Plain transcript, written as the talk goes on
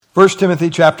1 Timothy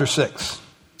chapter 6,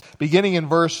 beginning in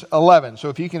verse 11. So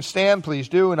if you can stand, please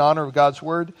do, in honor of God's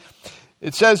word.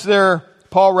 It says there,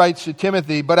 Paul writes to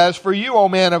Timothy, "But as for you, O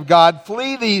man of God,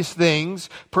 flee these things,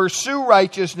 pursue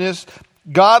righteousness,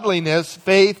 godliness,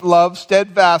 faith, love,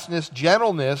 steadfastness,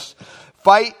 gentleness.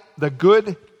 Fight the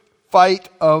good fight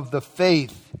of the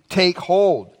faith. Take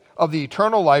hold of the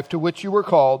eternal life to which you were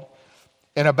called,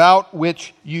 and about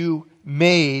which you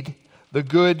made the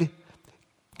good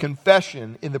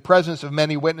confession in the presence of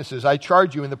many witnesses. I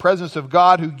charge you in the presence of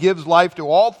God, who gives life to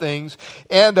all things,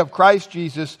 and of Christ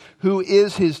Jesus, who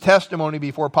is his testimony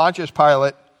before Pontius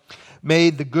Pilate,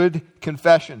 made the good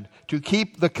confession, to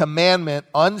keep the commandment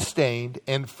unstained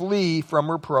and free from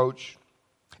reproach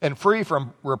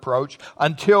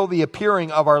until the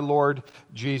appearing of our Lord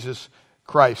Jesus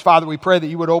Christ." Father, we pray that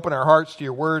you would open our hearts to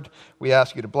your word. We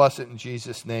ask you to bless it in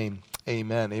Jesus' name.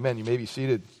 Amen. Amen. You may be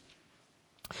seated.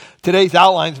 Today's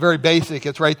outline is very basic.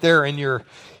 It's right there in your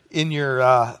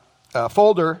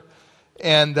folder.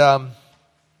 And I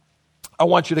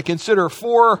want you to consider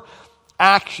 4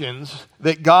 actions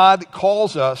that God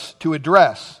calls us to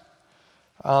address.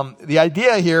 The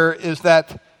idea here is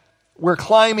that we're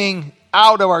climbing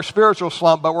out of our spiritual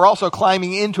slump, but we're also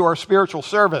climbing into our spiritual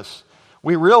service.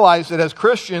 We realize that as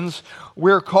Christians,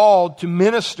 we're called to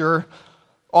minister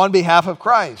on behalf of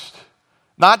Christ.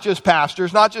 Not just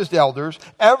pastors, not just elders.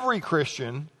 Every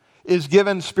Christian is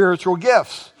given spiritual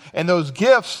gifts. And those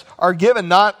gifts are given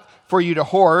not for you to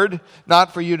hoard,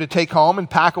 not for you to take home and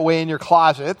pack away in your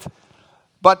closet,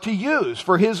 but to use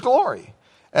for his glory.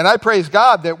 And I praise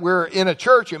God that we're in a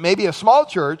church. It may be a small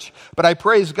church, but I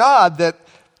praise God that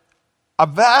a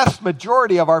vast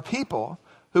majority of our people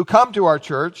who come to our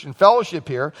church and fellowship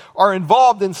here are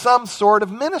involved in some sort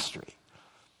of ministry.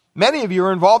 Many of you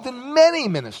are involved in many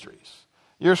ministries.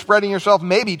 You're spreading yourself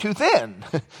maybe too thin,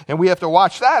 and we have to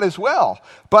watch that as well.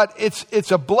 But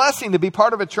it's a blessing to be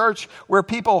part of a church where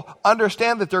people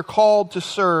understand that they're called to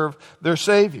serve their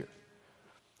Savior.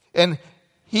 And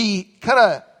he kind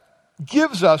of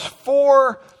gives us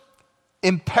 4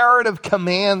 imperative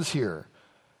commands here.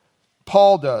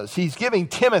 Paul does. He's giving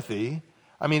Timothy,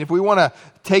 if we want to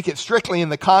take it strictly in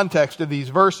the context of these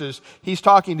verses, he's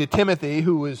talking to Timothy,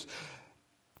 who was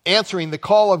answering the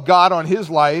call of God on his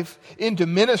life into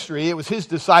ministry. It was his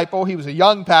disciple. He was a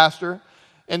young pastor.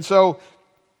 And so,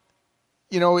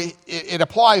 it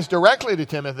applies directly to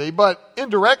Timothy, but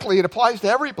indirectly it applies to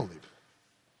every believer.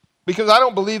 Because I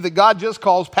don't believe that God just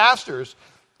calls pastors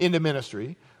into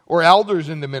ministry or elders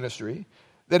into ministry.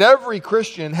 That every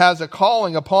Christian has a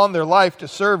calling upon their life to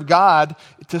serve God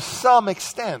to some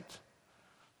extent.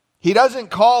 He doesn't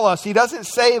call us, he doesn't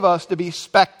save us to be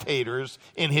spectators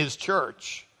in his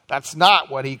church. That's not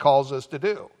what he calls us to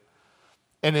do.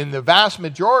 And in the vast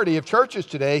majority of churches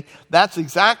today, that's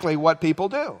exactly what people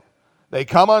do. They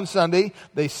come on Sunday,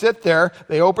 they sit there,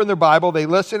 they open their Bible, they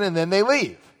listen, and then they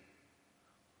leave.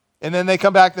 And then they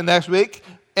come back the next week,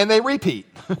 and they repeat.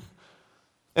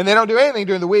 And they don't do anything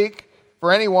during the week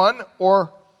for anyone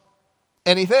or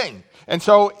anything. And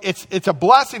so it's a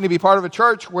blessing to be part of a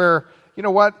church where,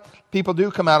 people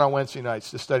do come out on Wednesday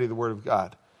nights to study the Word of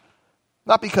God.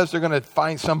 Not because they're going to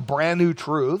find some brand new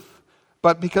truth,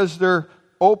 but because they're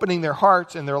opening their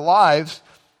hearts and their lives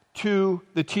to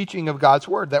the teaching of God's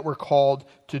Word that we're called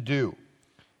to do.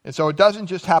 And so it doesn't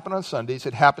just happen on Sundays,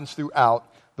 it happens throughout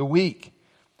the week.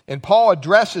 And Paul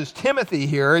addresses Timothy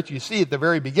here, as you see at the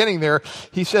very beginning there.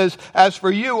 He says, "As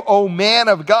for you, O man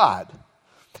of God."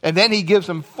 And then he gives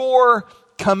him 4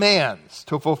 commands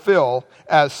to fulfill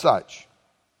as such.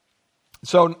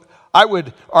 So I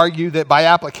would argue that by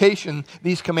application,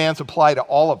 these commands apply to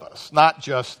all of us, not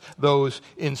just those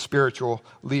in spiritual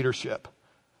leadership,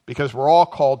 because we're all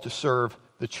called to serve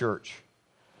the church.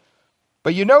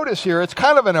 But you notice here, it's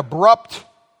kind of an abrupt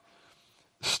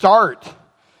start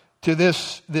to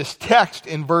this text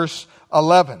in verse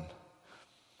 11.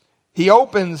 He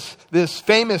opens this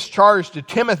famous charge to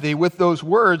Timothy with those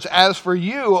words, "As for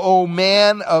you, O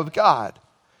man of God."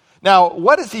 Now,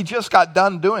 what has he just got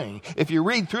done doing? If you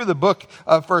read through the book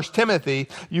of 1 Timothy,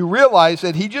 you realize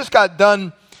that he just got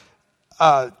done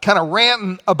kind of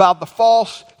ranting about the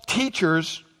false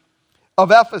teachers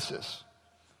of Ephesus.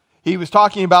 He was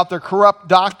talking about their corrupt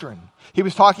doctrine. He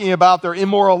was talking about their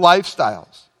immoral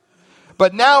lifestyles.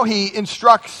 But now he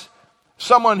instructs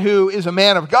someone who is a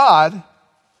man of God,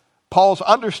 Paul's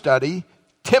understudy,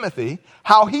 Timothy,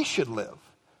 how he should live.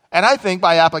 And I think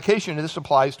by application, this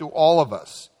applies to all of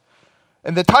us.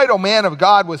 And the title man of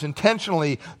God was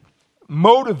intentionally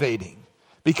motivating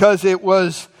because it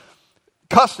was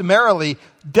customarily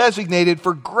designated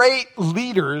for great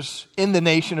leaders in the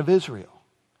nation of Israel.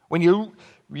 When you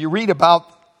read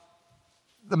about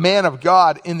the man of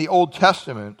God in the Old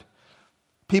Testament,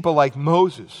 people like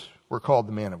Moses were called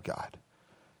the man of God.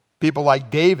 People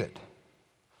like David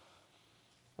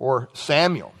or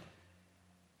Samuel,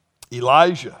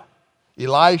 Elijah,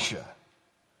 Elisha.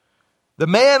 The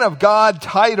man of God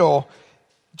title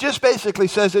just basically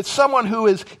says it's someone who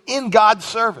is in God's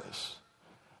service.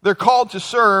 They're called to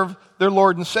serve their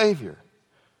Lord and Savior.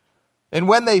 And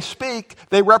when they speak,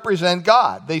 they represent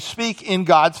God. They speak in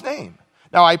God's name.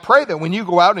 Now, I pray that when you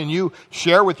go out and you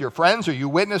share with your friends or you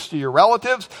witness to your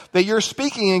relatives, that you're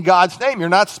speaking in God's name. You're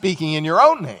not speaking in your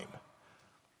own name.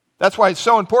 That's why it's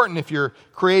so important if you're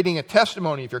creating a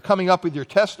testimony, if you're coming up with your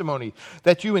testimony,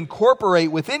 that you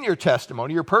incorporate within your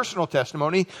testimony, your personal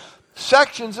testimony,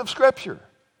 sections of Scripture.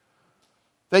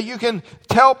 That you can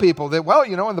tell people that, well,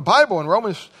 in the Bible, in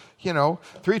Romans,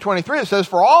 3:23, it says,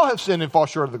 for all have sinned and fall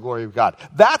short of the glory of God.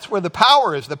 That's where the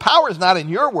power is. The power is not in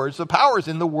your words. The power is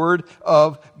in the Word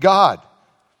of God.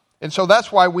 And so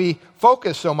that's why we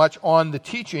focus so much on the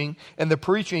teaching and the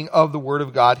preaching of the Word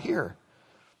of God here.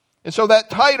 And so that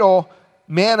title,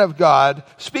 man of God,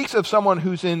 speaks of someone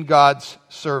who's in God's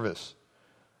service.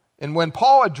 And when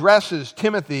Paul addresses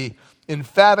Timothy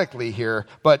emphatically here,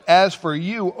 but as for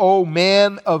you, O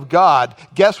man of God,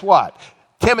 guess what?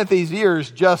 Timothy's ears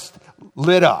just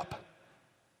lit up.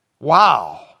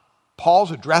 Wow, Paul's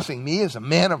addressing me as a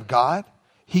man of God?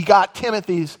 He got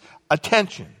Timothy's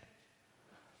attention.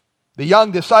 The young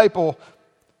disciple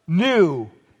knew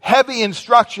heavy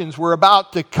instructions were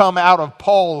about to come out of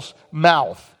Paul's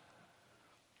mouth.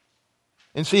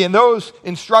 And see, in those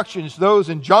instructions, those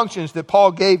injunctions that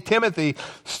Paul gave Timothy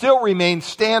still remain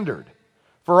standard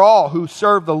for all who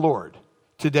serve the Lord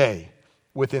today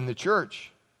within the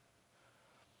church.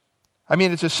 I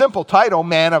mean, it's a simple title,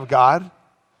 man of God,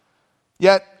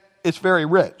 yet it's very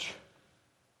rich.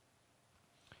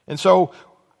 And so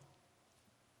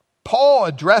Paul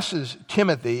addresses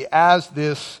Timothy as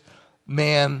this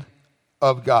man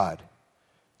of God.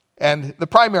 And the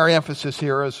primary emphasis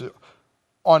here is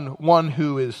on one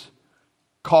who is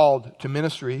called to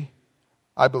ministry,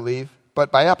 I believe.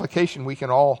 But by application, we can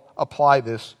all apply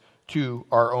this to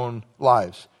our own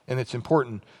lives. And it's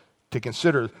important to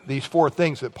consider these four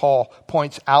things that Paul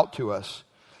points out to us,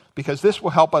 because this will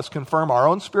help us confirm our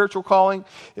own spiritual calling.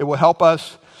 It will help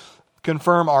us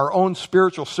confirm our own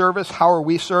spiritual service. How are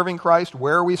we serving Christ?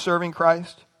 Where are we serving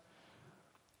Christ?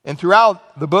 And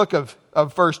throughout the book of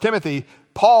 1 Timothy,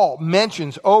 Paul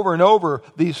mentions over and over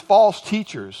these false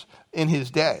teachers in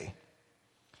his day.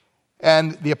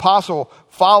 And the apostle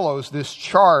follows this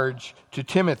charge to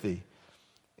Timothy.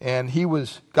 And he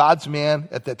was God's man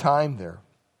at the time there.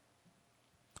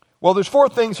 Well, there's four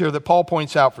things here that Paul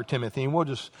points out for Timothy, and we'll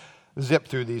just zip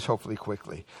through these hopefully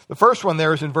quickly. The first one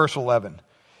there is in verse 11.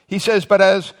 He says, but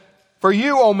as for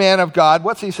you, O man of God,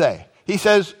 what's he say? He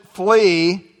says,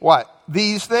 flee, what?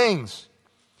 These things.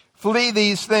 Flee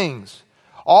these things.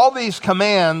 All these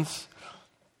commands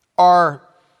are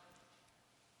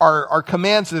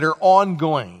commands that are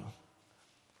ongoing.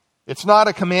 It's not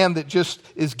a command that just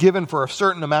is given for a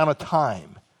certain amount of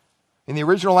time. In the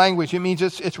original language, it means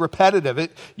it's repetitive.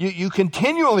 You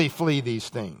continually flee these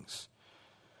things.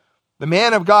 The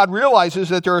man of God realizes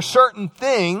that there are certain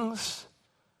things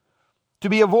to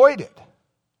be avoided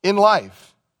in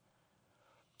life.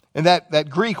 And that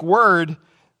Greek word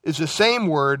is the same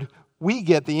word we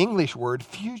get the English word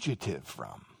fugitive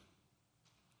from.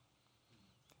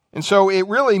 And so it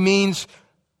really means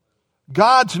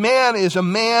God's man is a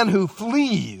man who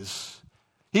flees.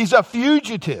 He's a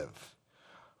fugitive.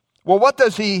 Well, what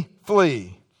does he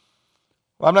flee?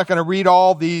 Well, I'm not going to read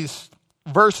all these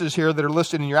verses here that are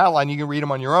listed in your outline. You can read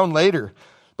them on your own later.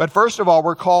 But first of all,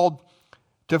 we're called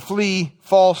to flee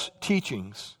false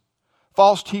teachings.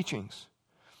 False teachings.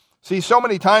 See, so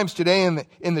many times today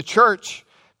in the church,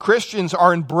 Christians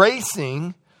are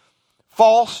embracing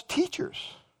false teachers.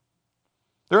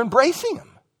 They're embracing them.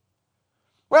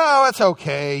 Well, it's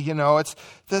okay,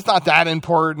 it's not that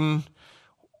important.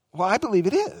 Well, I believe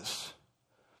it is.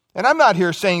 And I'm not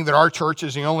here saying that our church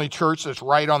is the only church that's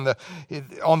right on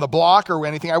the block or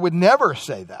anything. I would never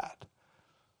say that.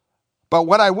 But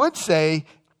what I would say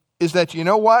is that, you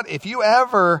know what? If you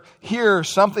ever hear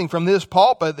something from this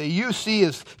pulpit that you see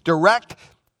as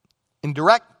in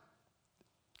direct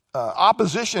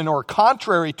opposition or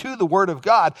contrary to the Word of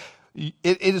God,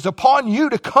 it is upon you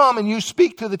to come and you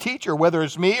speak to the teacher, whether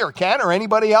it's me or Ken or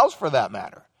anybody else for that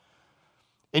matter.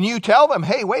 And you tell them,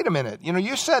 hey, wait a minute,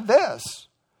 you said this.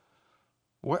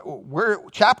 Where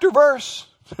chapter, verse?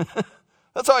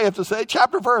 That's all you have to say,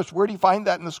 chapter, verse. Where do you find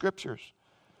that in the Scriptures?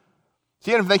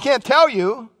 See, and if they can't tell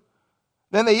you,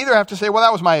 then they either have to say, well,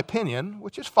 that was my opinion,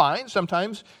 which is fine.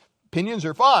 Sometimes Opinions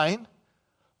are fine,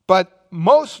 but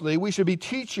mostly we should be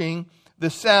teaching the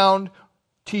sound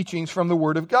teachings from the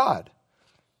Word of God.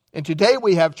 And today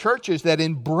we have churches that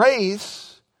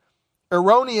embrace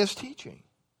erroneous teaching.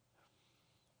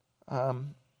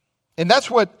 And that's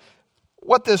what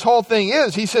this whole thing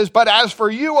is. He says, but as for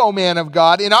you, O man of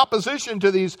God, in opposition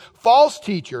to these false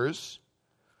teachers,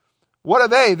 what are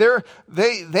they?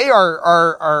 They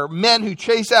are men who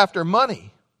chase after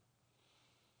money.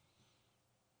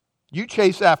 You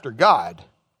chase after God.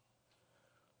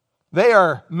 They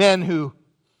are men who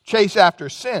chase after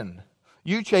sin.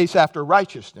 You chase after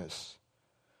righteousness.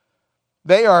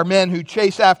 They are men who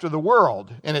chase after the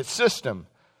world and its system.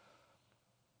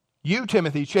 You,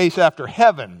 Timothy, chase after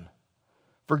heaven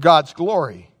for God's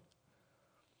glory.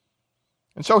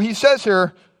 And so he says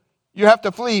here, you have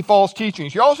to flee false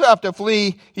teachings. You also have to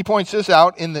flee, he points this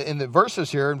out in the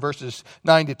verses here, in verses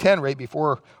 9 to 10, right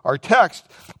before our text,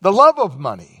 the love of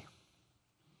money.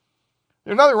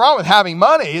 There's nothing wrong with having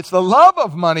money. It's the love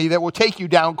of money that will take you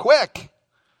down quick.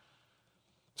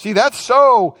 See, that's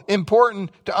so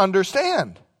important to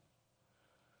understand.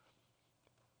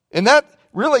 And that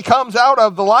really comes out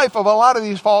of the life of a lot of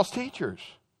these false teachers.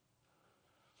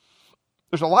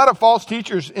 There's a lot of false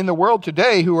teachers in the world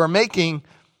today who are making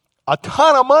a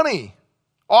ton of money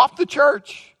off the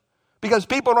church because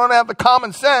people don't have the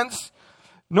common sense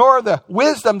nor the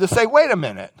wisdom to say, wait a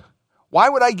minute, why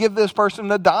would I give this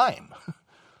person a dime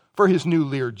for his new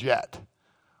Lear jet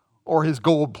or his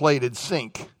gold-plated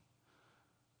sink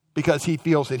because he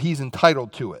feels that he's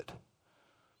entitled to it?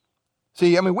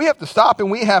 See, we have to stop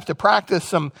and we have to practice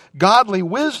some godly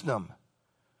wisdom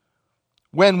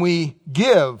when we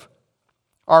give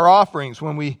our offerings,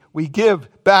 when we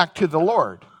give back to the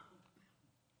Lord.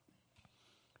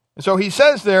 And so he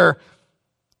says there,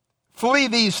 flee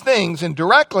these things, and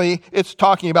directly it's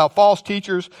talking about false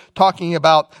teachers, talking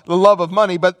about the love of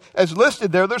money, but as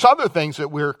listed there's other things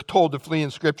that we're told to flee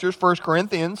in Scriptures. 1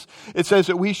 Corinthians, it says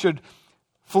that we should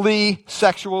flee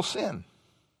sexual sin.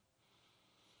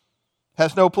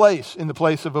 Has no place in the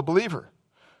place of a believer.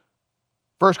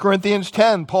 1 Corinthians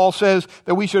 10, Paul says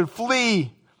that we should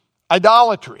flee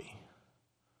idolatry.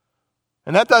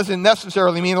 And that doesn't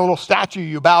necessarily mean a little statue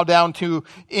you bow down to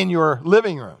in your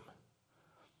living room.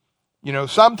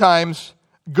 Sometimes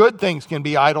good things can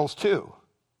be idols too.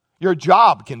 Your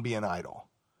job can be an idol.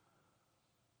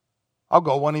 I'll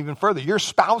go one even further. Your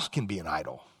spouse can be an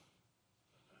idol.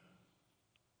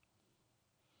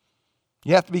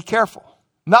 You have to be careful.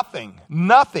 Nothing,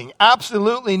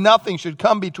 absolutely nothing should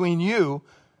come between you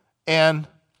and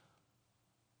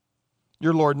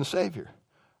your Lord and Savior.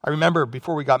 I remember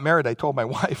before we got married, I told my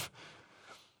wife,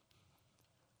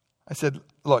 I said,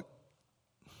 look,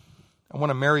 I want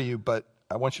to marry you, but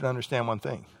I want you to understand one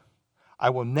thing.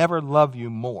 I will never love you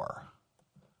more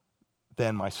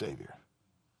than my Savior.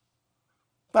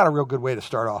 Not a real good way to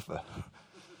start off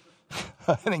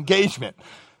an engagement.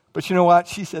 But you know what?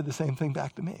 She said the same thing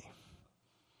back to me.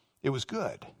 It was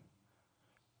good.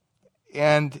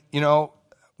 And,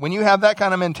 when you have that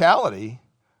kind of mentality,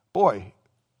 boy,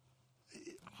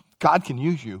 God can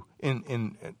use you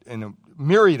in a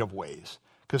myriad of ways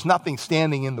because nothing's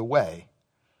standing in the way.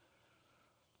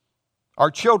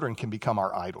 Our children can become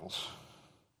our idols.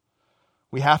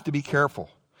 We have to be careful.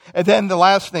 And then the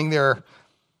last thing there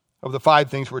of the 5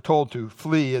 things we're told to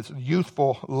flee is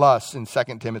youthful lusts in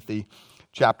 2 Timothy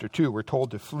chapter 2. We're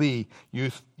told to flee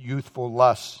youthful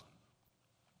lusts.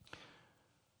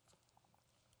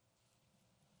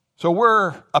 So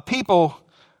we're a people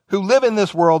who live in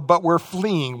this world, but we're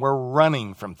fleeing, we're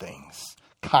running from things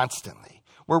constantly.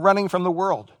 We're running from the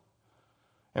world.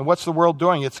 And what's the world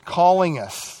doing? It's calling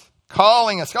us.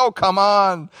 Oh, come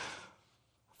on.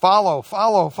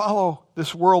 Follow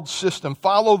this world system.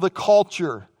 Follow the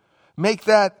culture. Make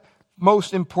that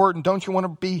most important. Don't you want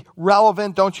to be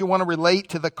relevant? Don't you want to relate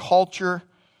to the culture?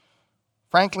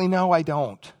 Frankly, no, I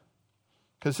don't.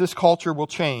 Because this culture will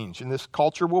change and this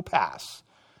culture will pass.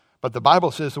 But the Bible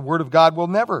says the Word of God will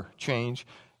never change.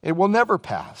 It will never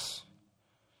pass.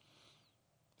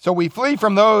 So we flee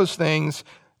from those things.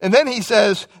 And then he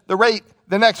says,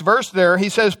 the next verse there, he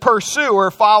says, pursue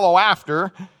or follow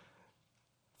after.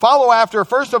 Follow after,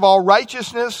 first of all,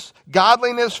 righteousness,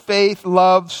 godliness, faith,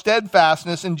 love,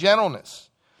 steadfastness, and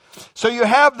gentleness. So you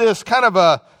have this kind of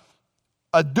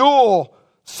a dual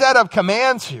set of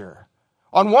commands here.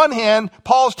 On one hand,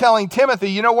 Paul's telling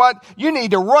Timothy, you know what? You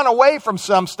need to run away from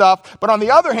some stuff. But on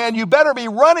the other hand, you better be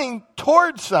running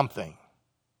towards something.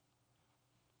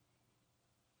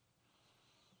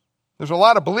 There's a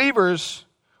lot of believers,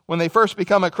 when they first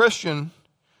become a Christian,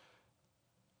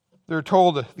 they're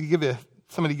told to give you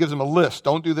somebody gives them a list.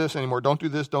 Don't do this anymore. Don't do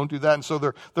this. Don't do that. And so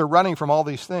they're running from all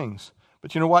these things.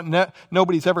 But you know what?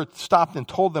 Nobody's ever stopped and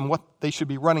told them what they should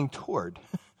be running toward.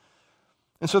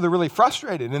 And so they're really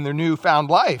frustrated in their newfound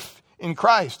life in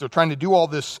Christ. They're trying to do all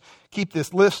this, keep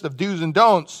this list of do's and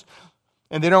don'ts.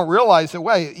 And they don't realize that,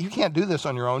 wait, you can't do this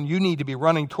on your own. You need to be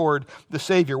running toward the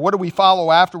Savior. What do we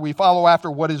follow after? We follow after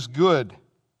what is good.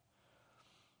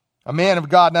 A man of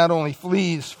God not only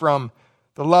flees from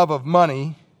the love of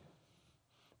money,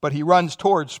 but he runs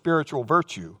towards spiritual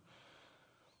virtue.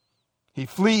 He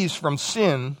flees from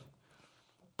sin,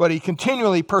 but he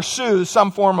continually pursues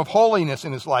some form of holiness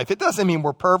in his life. It doesn't mean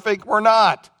we're perfect. We're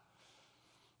not.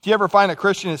 Do you ever find a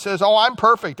Christian that says, oh, I'm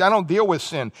perfect. I don't deal with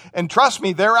sin. And trust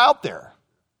me, they're out there.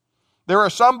 There are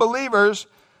some believers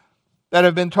that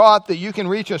have been taught that you can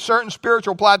reach a certain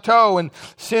spiritual plateau and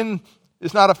sin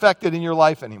is not affected in your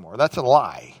life anymore. That's a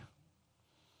lie.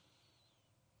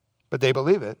 But they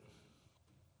believe it.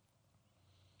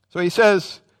 So he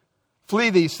says, flee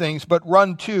these things, but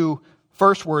run to,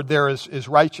 first word there is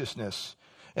righteousness.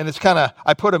 And it's kind of,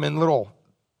 I put them in little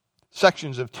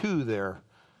sections of two there,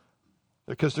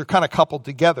 because they're kind of coupled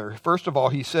together. First of all,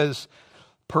 he says,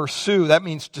 pursue. That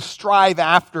means to strive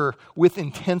after with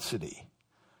intensity.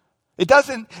 It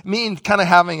doesn't mean kind of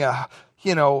having an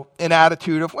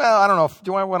attitude of, well, I don't know,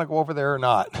 do I want to go over there or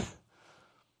not?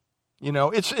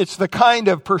 It's the kind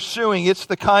of pursuing, it's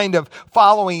the kind of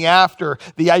following after.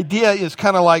 The idea is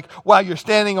kind of like, while you're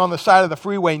standing on the side of the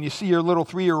freeway and you see your little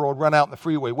 3-year-old run out in the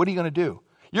freeway, what are you going to do?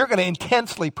 You're going to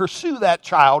intensely pursue that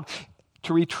child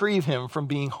to retrieve him from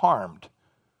being harmed.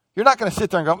 You're not going to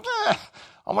sit there and go,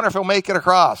 I wonder if he'll make it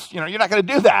across. You're not going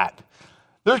to do that.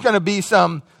 There's going to be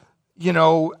some,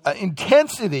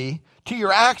 intensity to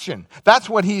your action. That's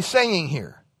what he's saying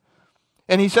here.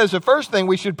 And he says the first thing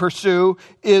we should pursue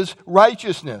is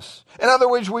righteousness. In other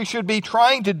words, we should be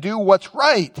trying to do what's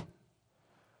right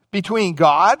between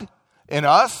God and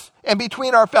us and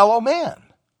between our fellow man.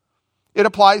 It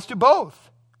applies to both.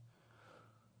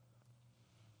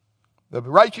 The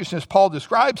righteousness Paul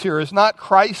describes here is not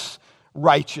Christ's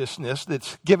righteousness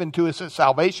that's given to us at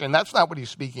salvation. That's not what he's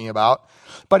speaking about.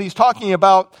 But he's talking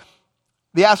about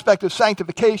the aspect of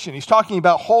sanctification. He's talking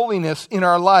about holiness in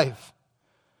our life.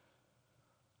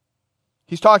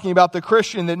 He's talking about the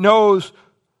Christian that knows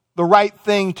the right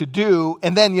thing to do,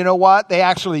 and then, you know what? They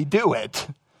actually do it.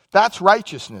 That's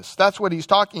righteousness. That's what he's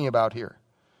talking about here.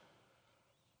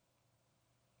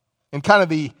 And kind of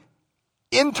the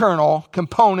internal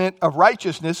component of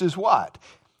righteousness is what?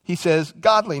 He says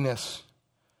godliness.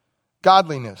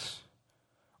 Godliness.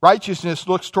 Righteousness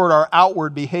looks toward our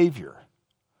outward behavior.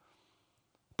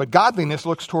 But godliness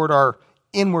looks toward our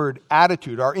inward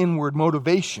attitude, our inward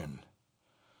motivation.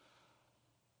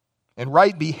 And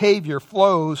right behavior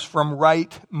flows from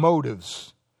right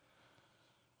motives.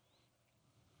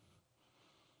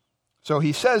 So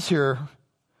he says here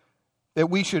that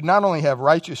we should not only have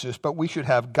righteousness, but we should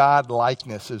have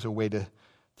God-likeness as a way to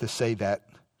say that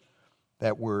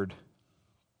word.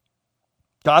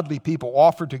 Godly people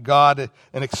offer to God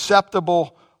an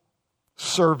acceptable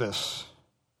service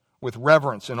with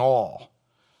reverence and awe.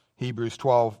 Hebrews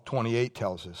 12:28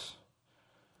 tells us.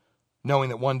 Knowing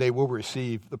that one day we'll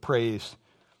receive the praise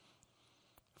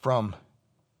from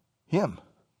Him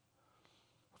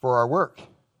for our work.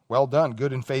 Well done,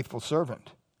 good and faithful servant.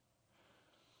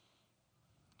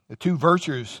 The two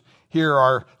virtues here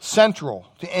are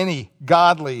central to any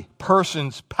godly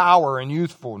person's power and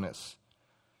youthfulness.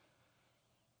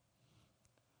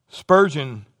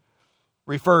 Spurgeon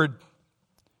referred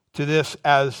to this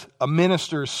as a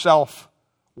minister's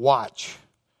self-watch.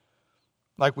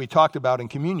 Like we talked about in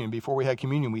communion, before we had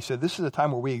communion, we said this is a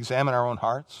time where we examine our own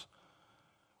hearts.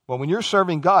 Well, when you're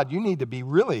serving God, you need to be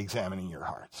really examining your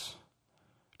hearts.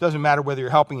 It doesn't matter whether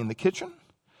you're helping in the kitchen.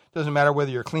 It doesn't matter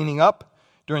whether you're cleaning up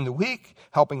during the week,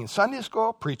 helping in Sunday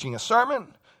school, preaching a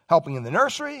sermon, helping in the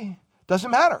nursery. It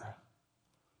doesn't matter.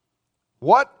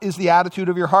 What is the attitude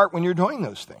of your heart when you're doing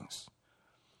those things?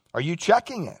 Are you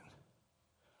checking it?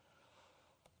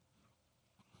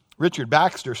 Richard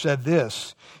Baxter said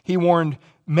this. He warned,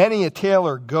 many a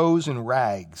tailor goes in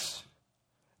rags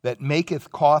that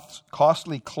maketh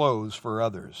costly clothes for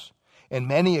others, and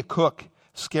many a cook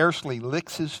scarcely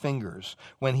licks his fingers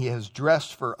when he has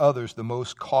dressed for others the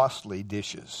most costly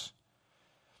dishes.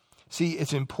 See,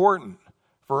 it's important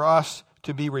for us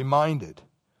to be reminded,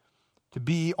 to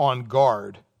be on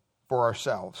guard for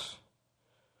ourselves.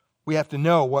 We have to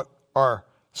know what our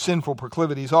sinful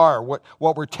proclivities are, what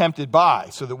we're tempted by,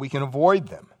 so that we can avoid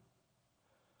them.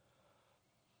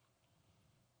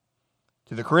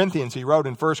 To the Corinthians, he wrote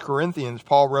in 1 Corinthians,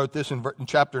 Paul wrote this in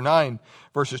chapter 9,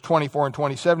 verses 24 and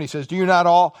 27. He says, Do you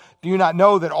not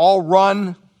know that all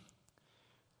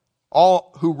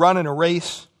who run in a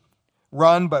race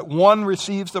run, but one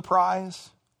receives the prize?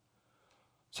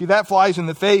 See, that flies in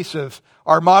the face of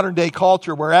our modern day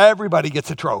culture where everybody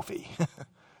gets a trophy.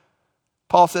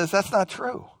 Paul says that's not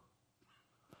true.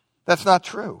 That's not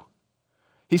true.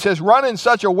 He says, run in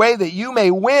such a way that you may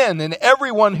win, and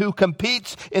everyone who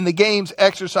competes in the games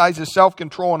exercises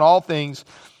self-control in all things.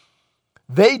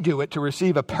 They do it to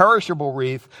receive a perishable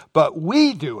wreath, but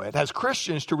we do it as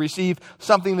Christians to receive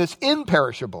something that's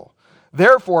imperishable.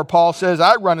 Therefore, Paul says,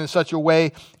 I run in such a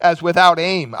way as without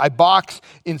aim. I box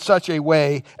in such a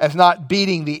way as not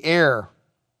beating the air.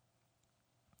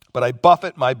 But I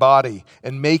buffet my body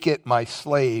and make it my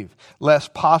slave,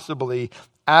 lest possibly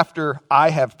after I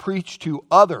have preached to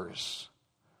others,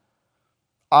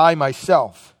 I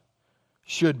myself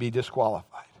should be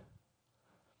disqualified.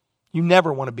 You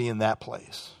never want to be in that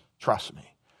place. Trust me.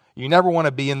 You never want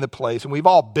to be in the place, and we've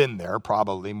all been there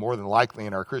probably more than likely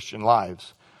in our Christian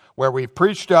lives, where we've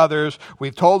preached to others,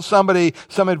 we've told somebody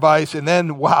some advice, and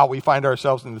then, wow, we find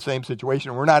ourselves in the same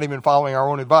situation. We're not even following our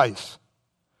own advice.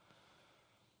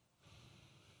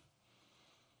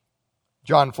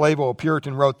 John Flavel, a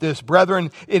Puritan, wrote this,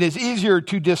 Brethren, it is easier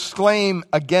to disclaim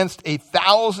against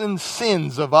 1,000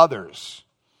 sins of others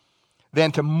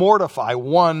than to mortify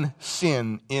one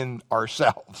sin in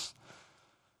ourselves.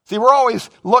 See, we're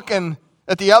always looking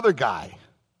at the other guy.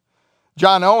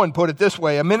 John Owen put it this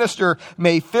way, a minister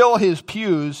may fill his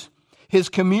pews, his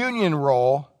communion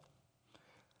roll,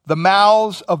 the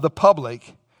mouths of the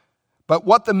public, but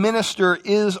what the minister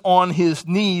is on his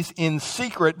knees in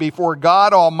secret before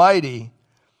God Almighty,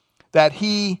 that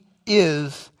he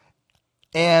is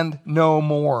and no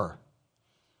more.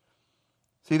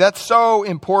 See, that's so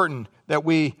important that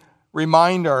we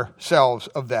remind ourselves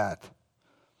of that.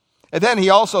 And then he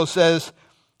also says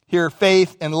here,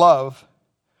 faith and love.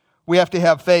 We have to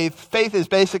have faith. Faith is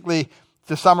basically,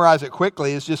 to summarize it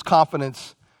quickly, is just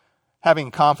confidence,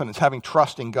 having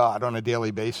trust in God on a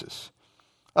daily basis.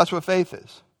 That's what faith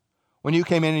is. When you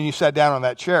came in and you sat down on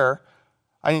that chair,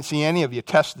 I didn't see any of you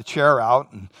test the chair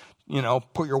out and,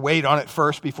 put your weight on it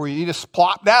first before you just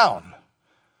plop down.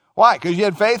 Why? Because you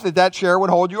had faith that chair would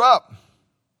hold you up.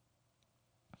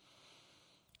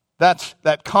 That's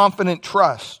that confident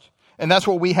trust. And that's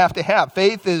what we have to have.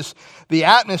 Faith is the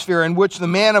atmosphere in which the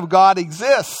man of God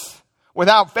exists.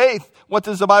 Without faith, what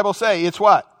does the Bible say? It's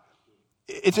what?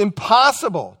 It's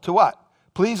impossible to what?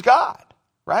 Please God,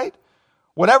 right?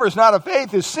 Whatever is not of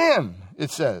faith is sin,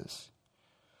 it says.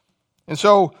 And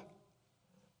so,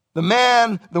 the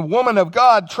man, the woman of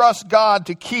God, trusts God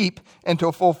to keep and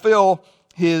to fulfill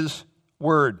his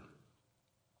word.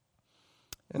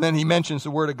 And then he mentions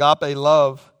the word agape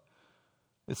love.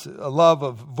 It's a love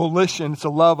of volition. It's a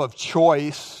love of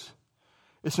choice.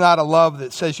 It's not a love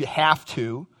that says you have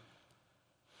to.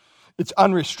 It's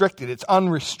unrestricted. It's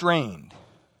unrestrained.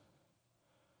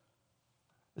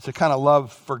 It's a kind of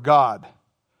love for God,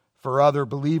 for other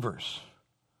believers.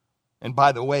 And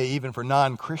by the way, even for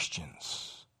non-Christians.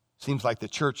 Seems like the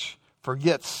church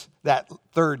forgets that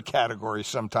third category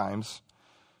sometimes.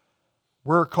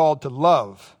 We're called to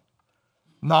love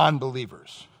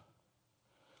non-believers.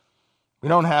 We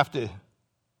don't have to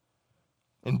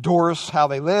endorse how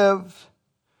they live,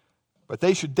 but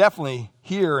they should definitely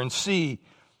hear and see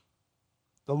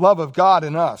the love of God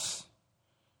in us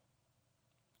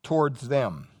towards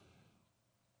them.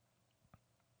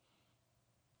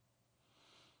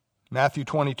 Matthew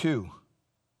 22,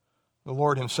 the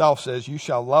Lord himself says, you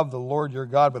shall love the Lord your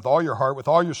God with all your heart, with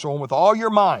all your soul, and with all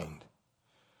your mind.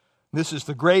 This is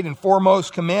the great and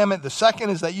foremost commandment. The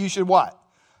second is that you should what?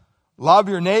 Love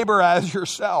your neighbor as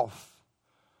yourself.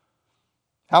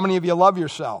 How many of you love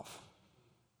yourself?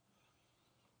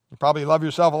 You probably love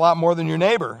yourself a lot more than your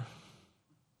neighbor.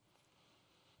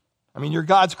 I mean, you're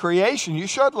God's creation. You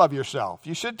should love yourself.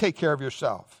 You should take care of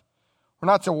yourself. We're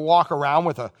not to walk around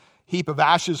with a heap of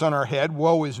ashes on our head.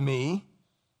 Woe is me.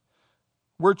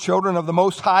 We're children of the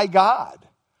Most High God,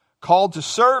 called to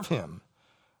serve him,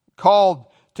 called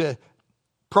to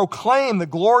proclaim the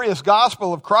glorious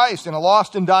gospel of Christ in a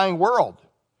lost and dying world,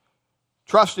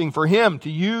 trusting for him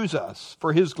to use us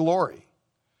for his glory.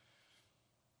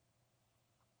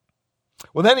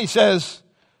 Well, then he says,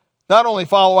 not only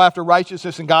follow after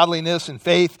righteousness and godliness and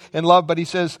faith and love, but he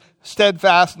says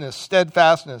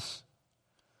steadfastness.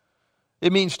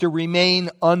 It means to remain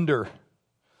under.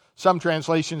 Some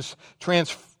translations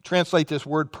translate this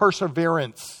word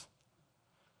perseverance.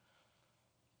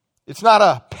 It's not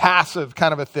a passive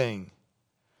kind of a thing.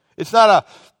 It's not a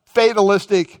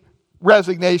fatalistic,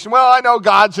 resignation. Well, I know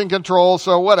God's in control,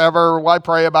 so whatever. Why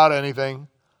pray about anything?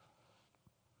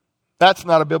 That's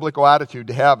not a biblical attitude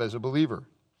to have as a believer.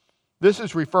 This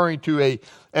is referring to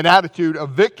an attitude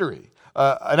of victory,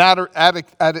 an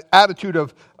attitude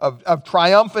of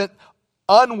triumphant,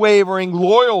 unwavering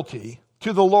loyalty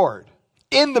to the Lord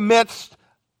in the midst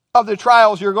of the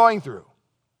trials you're going through.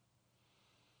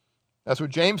 That's what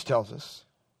James tells us.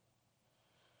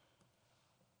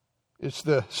 It's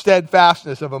the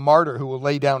steadfastness of a martyr who will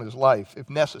lay down his life, if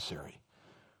necessary,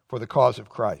 for the cause of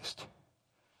Christ.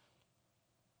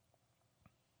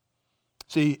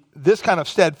 See, this kind of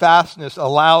steadfastness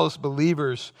allows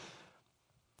believers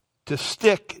to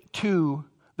stick to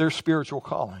their spiritual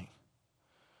calling,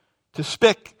 to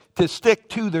stick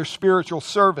to their spiritual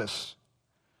service.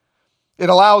 It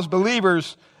allows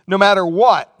believers, no matter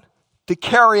what, to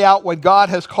carry out what God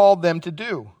has called them to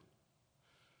do.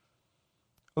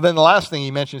 Well, then the last thing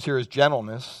he mentions here is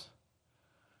gentleness.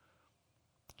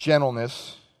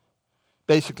 Gentleness.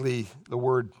 Basically,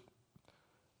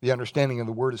 the understanding of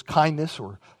the word is kindness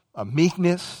or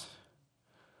meekness.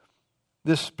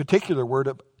 This particular word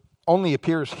only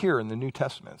appears here in the New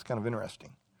Testament. It's kind of interesting.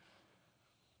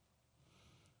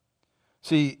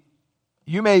 See,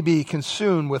 you may be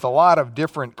consumed with a lot of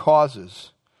different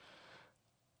causes,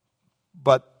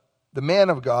 but the man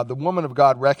of God, the woman of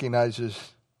God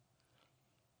recognizes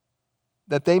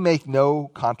that they make no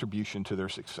contribution to their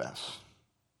success.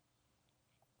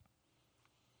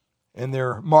 And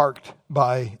they're marked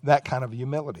by that kind of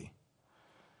humility.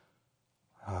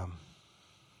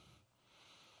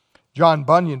 John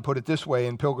Bunyan put it this way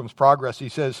in Pilgrim's Progress. He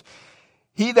says,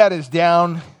 "He that is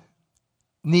down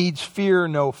needs fear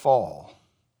no fall.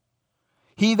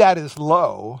 He that is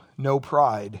low, no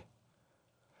pride.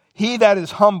 He that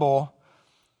is humble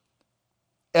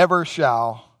ever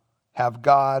shall have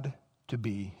God to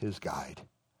be his guide."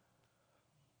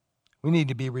 We need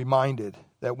to be reminded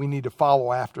that we need to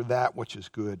follow after that which is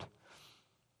good.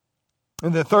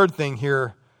 And the third thing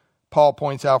here, Paul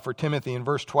points out for Timothy in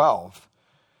verse 12.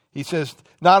 He says,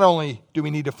 not only do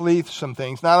we need to flee some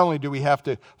things, not only do we have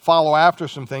to follow after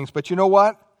some things, but you know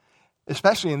what?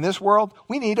 Especially in this world,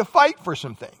 we need to fight for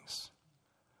some things.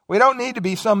 We don't need to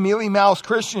be some mealy-mouthed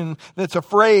Christian that's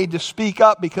afraid to speak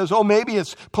up because, maybe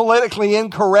it's politically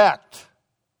incorrect.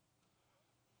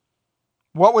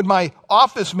 What would my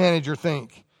office manager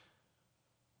think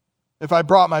if I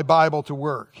brought my Bible to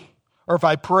work? Or if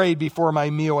I prayed before my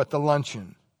meal at the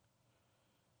luncheon?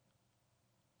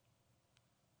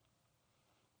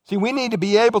 See, we need to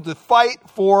be able to fight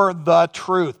for the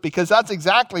truth, because that's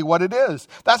exactly what it is.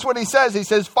 That's what he says. He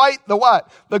says, fight the what?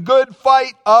 The good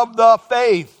fight of the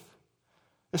faith.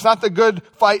 It's not the good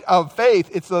fight of faith.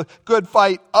 It's the good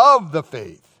fight of the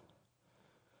faith.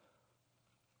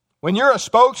 When you're a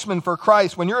spokesman for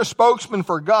Christ, when you're a spokesman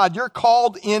for God, you're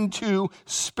called into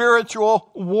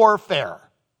spiritual warfare.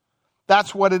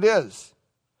 That's what it is.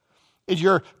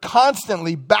 You're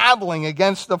constantly battling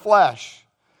against the flesh.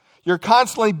 You're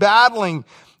constantly battling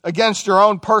against your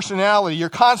own personality. You're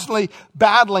constantly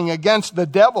battling against the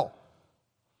devil.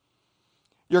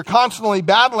 You're constantly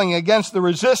battling against the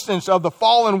resistance of the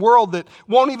fallen world that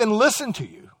won't even listen to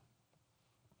you,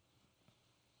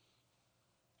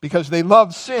 because they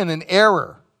love sin and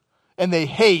error, and they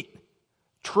hate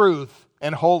truth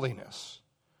and holiness.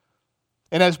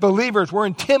 And as believers, we're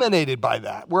intimidated by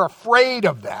that. We're afraid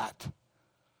of that.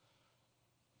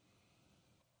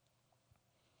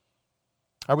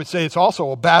 I would say it's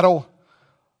also a battle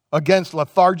against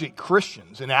lethargic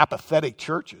Christians and apathetic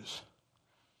churches.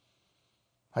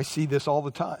 I see this all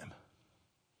the time.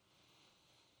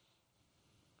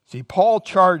 See, Paul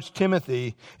charged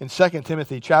Timothy in 2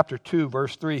 Timothy chapter 2,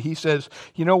 verse 3. He says,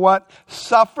 you know what?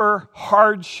 Suffer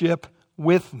hardship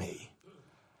with me.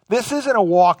 This isn't a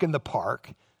walk in the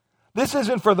park. This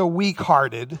isn't for the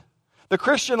weak-hearted. The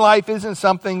Christian life isn't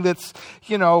something that's,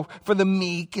 for the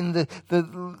meek and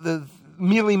the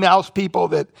mealy-mouthed people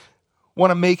that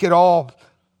want to make it all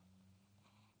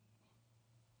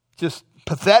just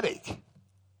pathetic.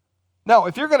 No,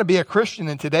 if you're going to be a Christian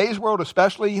in today's world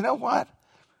especially, you know what?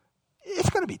 It's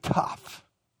going to be tough.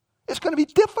 It's going to be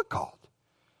difficult.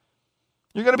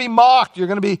 You're going to be mocked. You're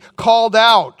going to be called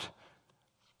out.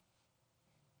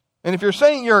 And if you're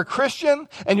saying you're a Christian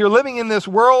and you're living in this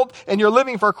world and you're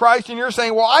living for Christ and you're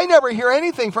saying, well, I never hear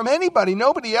anything from anybody.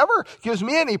 Nobody ever gives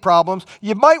me any problems.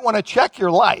 You might want to check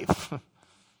your life.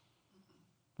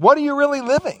 What are you really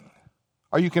living?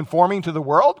 Are you conforming to the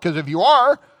world? Because if you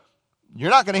are, you're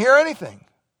not going to hear anything.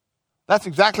 That's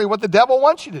exactly what the devil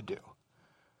wants you to do.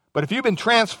 But if you've been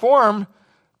transformed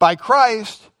by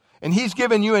Christ And he's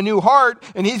given you a new heart,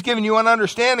 and he's given you an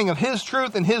understanding of his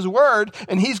truth and his word,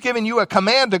 and he's given you a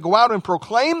command to go out and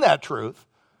proclaim that truth.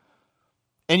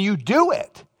 And you do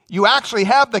it. You actually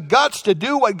have the guts to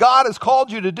do what God has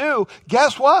called you to do.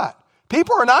 Guess what?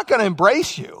 People are not going to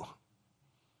embrace you.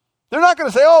 They're not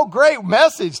going to say, oh, great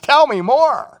message, tell me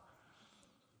more.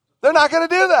 They're not going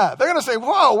to do that. They're going to say,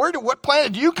 whoa, what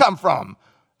planet do you come from?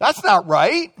 That's not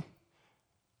right.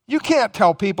 You can't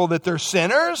tell people that they're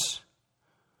sinners.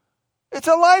 It's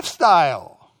a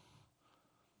lifestyle.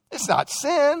 It's not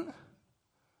sin.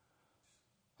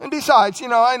 And besides,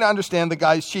 I understand the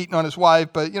guy's cheating on his wife,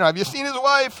 but, have you seen his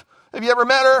wife? Have you ever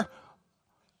met her?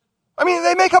 I mean,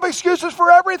 they make up excuses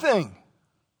for everything.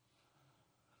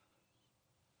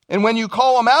 And when you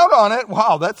call them out on it,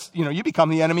 wow, that's, you become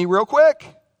the enemy real quick.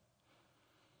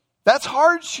 That's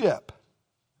hardship.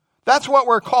 That's what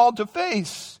we're called to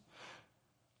face.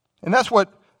 And that's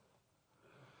what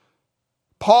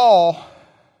Paul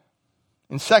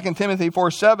in 2 Timothy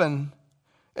 4:7,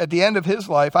 at the end of his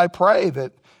life, I pray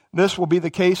that this will be the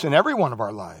case in every one of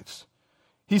our lives.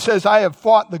 He says, I have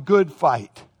fought the good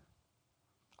fight.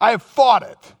 I have fought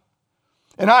it.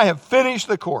 And I have finished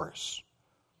the course.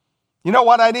 You know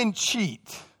what? I didn't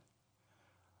cheat.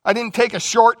 I didn't take a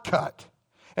shortcut.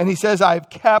 And he says, I've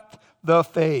kept the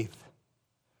faith.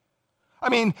 I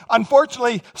mean,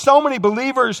 unfortunately, so many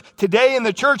believers today in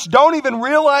the church don't even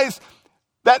realize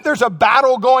that there's a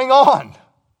battle going on,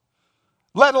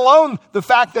 let alone the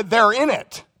fact that they're in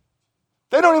it.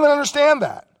 They don't even understand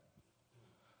that.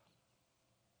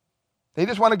 They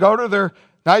just want to go to their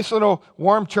nice little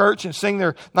warm church and sing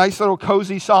their nice little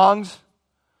cozy songs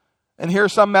and hear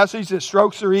some message that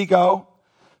strokes their ego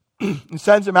and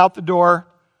sends them out the door,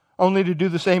 only to do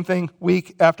the same thing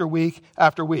week after week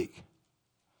after week.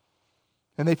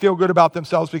 And they feel good about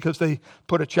themselves because they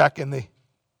put a check in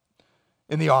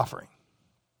the offering.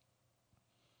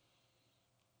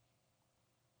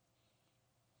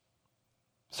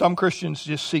 Some Christians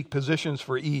just seek positions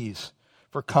for ease,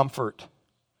 for comfort.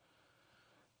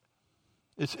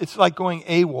 It's like going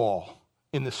AWOL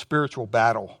in the spiritual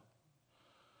battle.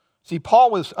 See,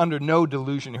 Paul was under no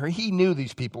delusion here. He knew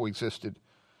these people existed.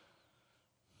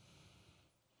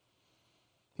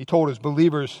 He told his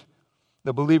believers,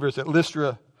 the believers at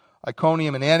Lystra,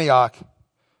 Iconium, and Antioch,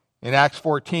 in Acts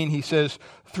 14, he says,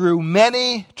 through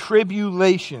many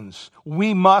tribulations,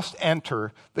 we must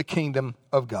enter the kingdom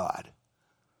of God.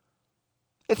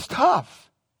 It's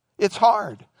tough. It's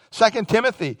hard. 2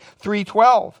 Timothy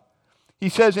 3:12, he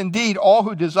says, indeed, all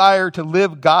who desire to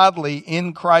live godly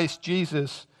in Christ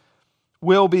Jesus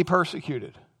will be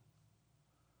persecuted.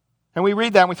 And we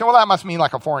read that and we say, well, that must mean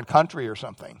like a foreign country or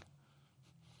something.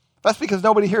 That's because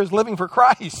nobody here is living for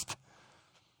Christ.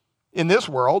 In this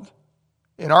world,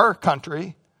 in our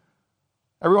country,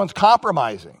 everyone's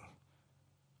compromising.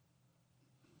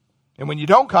 And when you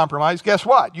don't compromise, guess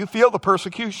what? You feel the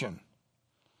persecution.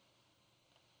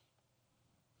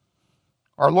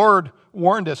 Our Lord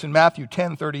warned us in Matthew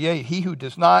 10:38, he who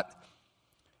does not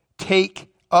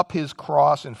take up his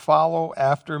cross and follow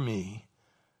after me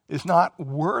is not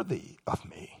worthy of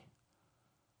me.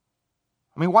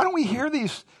 I mean, why don't we hear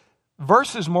these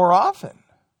verses more often?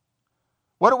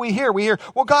 What do we hear? We hear,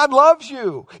 well, God loves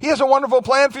you. He has a wonderful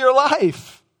plan for your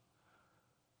life.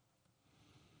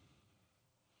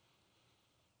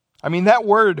 I mean, that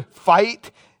word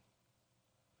fight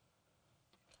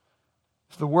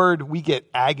is the word we get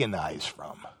agonize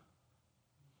from.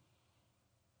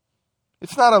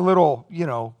 It's not a little,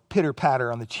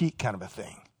 pitter-patter on the cheek kind of a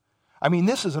thing. I mean,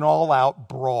 this is an all-out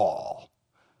brawl.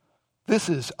 This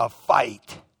is a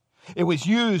fight. It was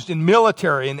used in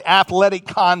military and athletic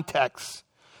contexts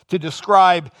to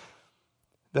describe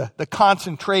the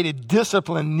concentrated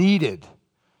discipline needed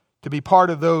to be part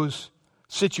of those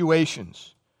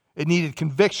situations. It needed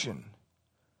conviction.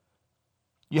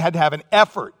 You had to have an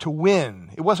effort to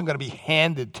win. It wasn't going to be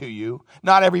handed to you.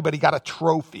 Not everybody got a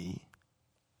trophy.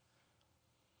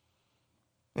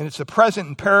 And it's a present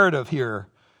imperative here.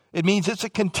 It means it's a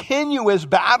continuous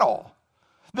battle.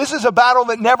 This is a battle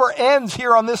that never ends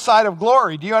here on this side of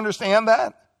glory. Do you understand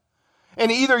that? And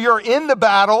either you're in the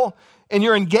battle and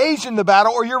you're engaged in the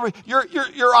battle, or you're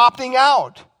opting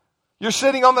out. You're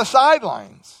sitting on the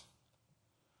sidelines.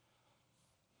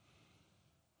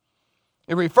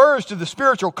 It refers to the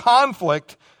spiritual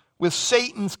conflict with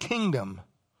Satan's kingdom.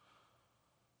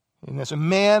 And as a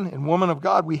man and woman of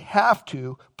God, we have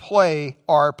to play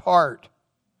our part.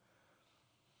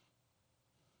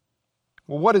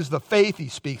 Well, what is the faith he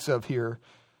speaks of here?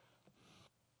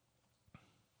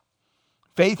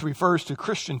 Faith refers to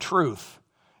Christian truth.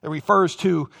 It refers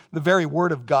to the very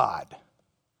Word of God.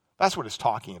 That's what it's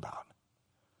talking about.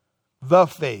 the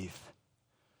faith.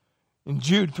 In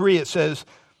Jude 3 it says,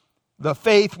 the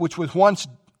faith which was once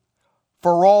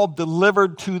for all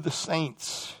delivered to the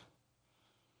saints.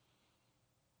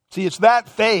 See, it's that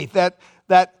faith,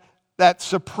 that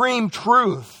supreme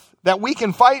truth that we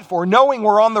can fight for, knowing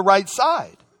we're on the right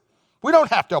side. We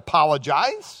don't have to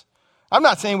apologize. I'm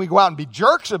not saying we go out and be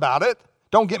jerks about it.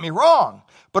 Don't get me wrong.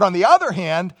 But on the other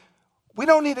hand, we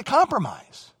don't need to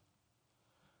compromise.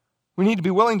 We need to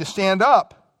be willing to stand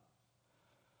up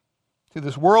to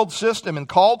this world system and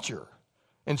culture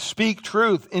and speak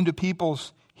truth into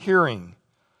people's hearing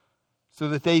so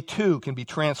that they too can be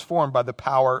transformed by the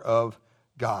power of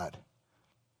God.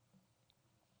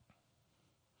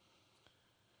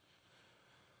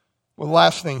 Well, the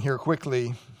last thing here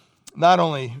quickly, not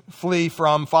only flee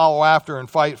from, follow after, and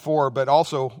fight for, but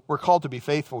also we're called to be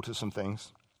faithful to some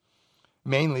things.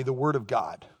 Mainly the Word of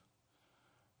God.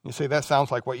 You say, that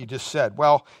sounds like what you just said.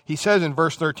 Well, he says in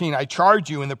verse 13, I charge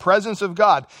you in the presence of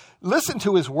God. Listen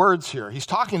to his words here. He's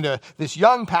talking to this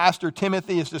young pastor,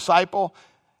 Timothy, his disciple.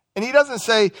 And he doesn't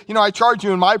say, I charge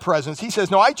you in my presence. He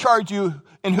says, no, I charge you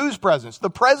in whose presence?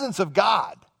 The presence of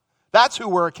God. That's who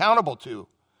we're accountable to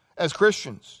as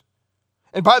Christians.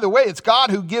 And by the way, it's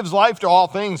God who gives life to all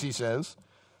things, he says.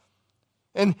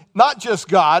 And not just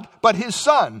God, but his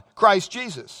Son, Christ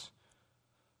Jesus.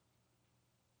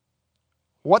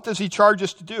 What does he charge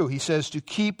us to do? He says to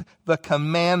keep the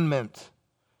commandment.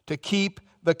 To keep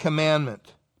the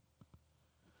commandment.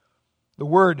 The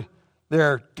word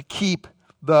there, to keep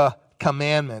the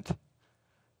commandment,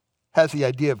 has the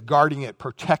idea of guarding it,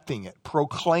 protecting it,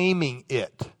 proclaiming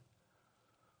it.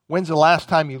 When's the last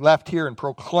time you left here and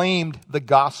proclaimed the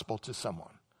gospel to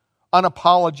someone?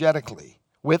 Unapologetically,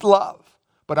 with love,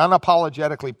 but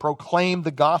unapologetically proclaimed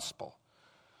the gospel.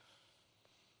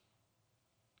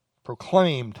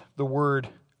 Proclaimed the word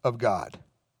of God.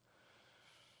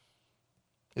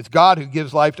 It's God who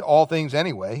gives life to all things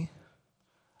anyway.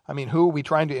 I mean, who are we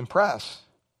trying to impress?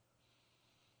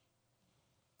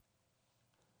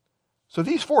 So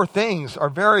these four things are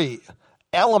very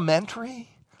elementary.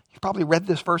 You've probably read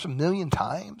this verse a million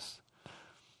times.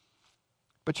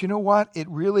 But you know what? It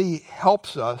really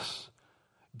helps us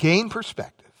gain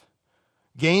perspective,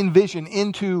 gain vision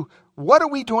into what are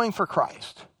we doing for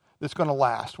Christ that's going to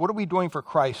last? What are we doing for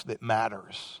Christ that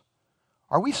matters?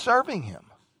 Are we serving him?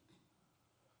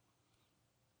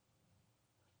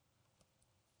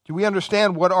 Do we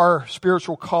understand what our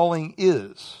spiritual calling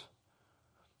is?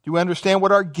 Do we understand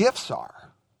what our gifts are?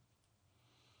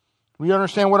 Do we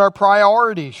understand what our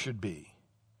priorities should be?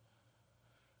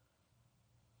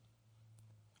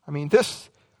 I mean, this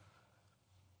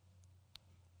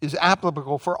is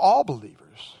applicable for all believers.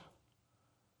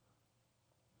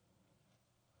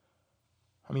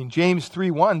 I mean, James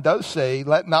 3:1 does say,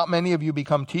 let not many of you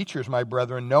become teachers, my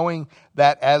brethren, knowing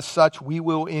that as such we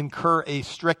will incur a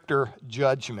stricter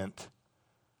judgment.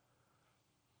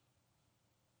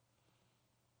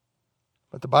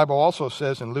 But the Bible also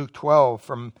says in Luke 12,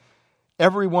 from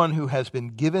everyone who has been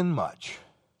given much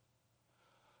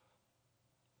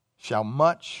shall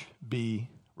much be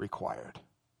required.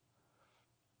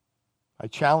 I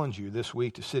challenge you this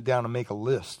week to sit down and make a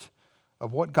list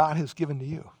of what God has given to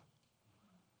you.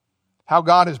 How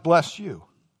God has blessed you.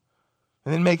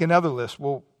 And then make another list.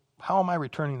 Well, how am I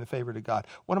returning the favor to God?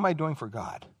 What am I doing for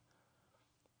God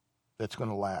that's going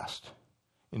to last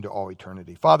into all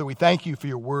eternity? Father, we thank you for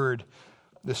your word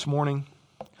this morning.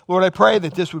 Lord, I pray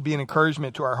that this would be an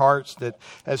encouragement to our hearts, that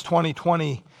as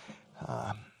 2020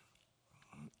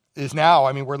 is now,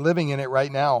 I mean, we're living in it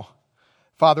right now.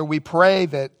 Father, we pray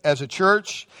that as a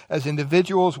church, as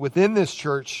individuals within this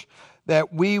church,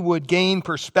 that we would gain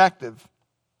perspective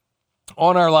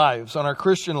on our lives, on our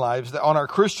Christian lives, on our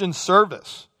Christian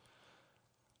service.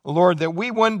 Lord, that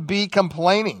we wouldn't be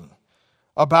complaining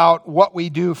about what we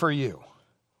do for you.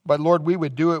 But Lord, we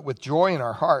would do it with joy in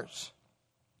our hearts.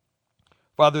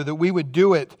 Father, that we would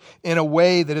do it in a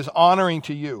way that is honoring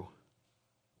to you.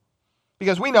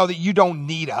 Because we know that you don't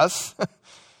need us.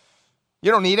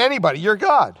 You don't need anybody. You're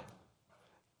God.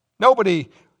 Nobody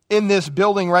in this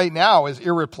building right now is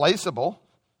irreplaceable.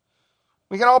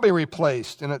 We can all be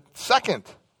replaced in a second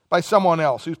by someone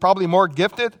else who's probably more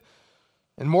gifted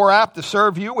and more apt to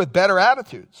serve you with better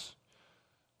attitudes.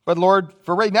 But Lord,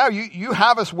 for right now, you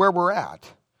have us where we're at.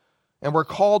 And we're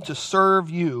called to serve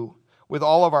you with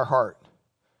all of our heart.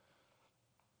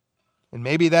 And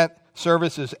maybe that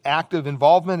service is active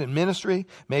involvement in ministry.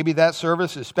 Maybe that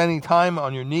service is spending time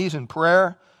on your knees in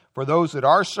prayer for those that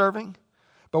are serving.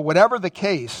 But whatever the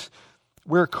case,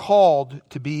 we're called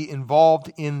to be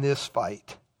involved in this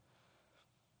fight.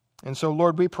 And so,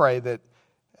 Lord, we pray that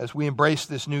as we embrace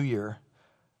this new year,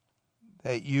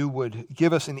 that you would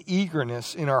give us an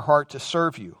eagerness in our heart to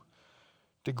serve you,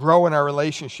 to grow in our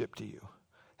relationship to you.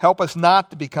 Help us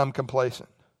not to become complacent.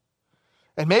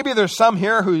 And maybe there's some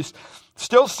here who's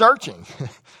still searching.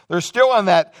 They're still on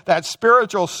that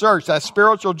spiritual search, that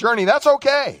spiritual journey. That's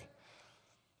okay.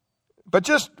 But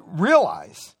just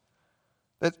realize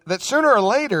that sooner or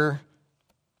later,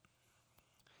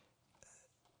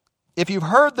 if you've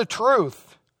heard the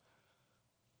truth,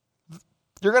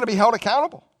 you're going to be held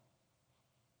accountable.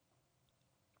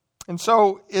 And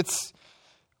so it's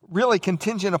really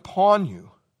contingent upon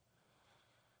you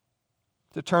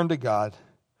to turn to God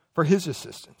for His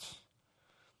assistance,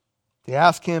 to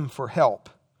ask Him for help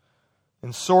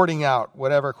in sorting out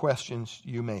whatever questions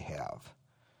you may have,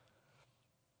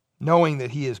 knowing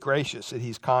that He is gracious, that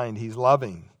He's kind, He's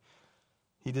loving.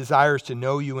 He desires to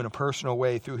know you in a personal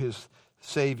way through His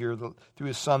Savior, through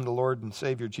His Son, the Lord and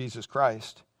Savior, Jesus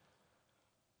Christ.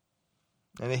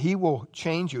 And that He will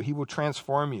change you, He will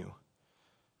transform you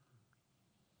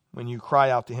when you cry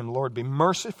out to Him, Lord, be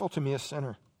merciful to me, a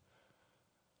sinner.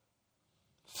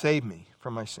 Save me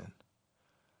from my sin.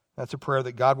 That's a prayer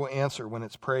that God will answer when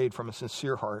it's prayed from a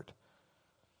sincere heart.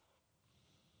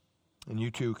 And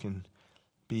you too can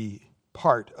be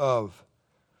part of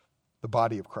the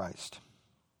body of Christ,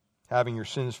 having your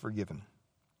sins forgiven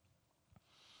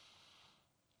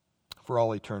for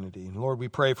all eternity. And Lord, we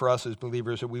pray for us as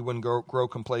believers that we wouldn't grow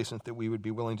complacent, that we would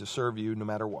be willing to serve you no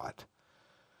matter what.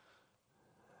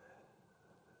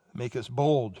 Make us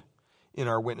bold in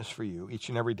our witness for you each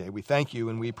and every day. We thank you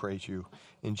and we praise you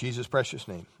in Jesus' precious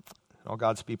name. All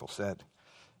God's people said,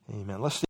 amen. Let's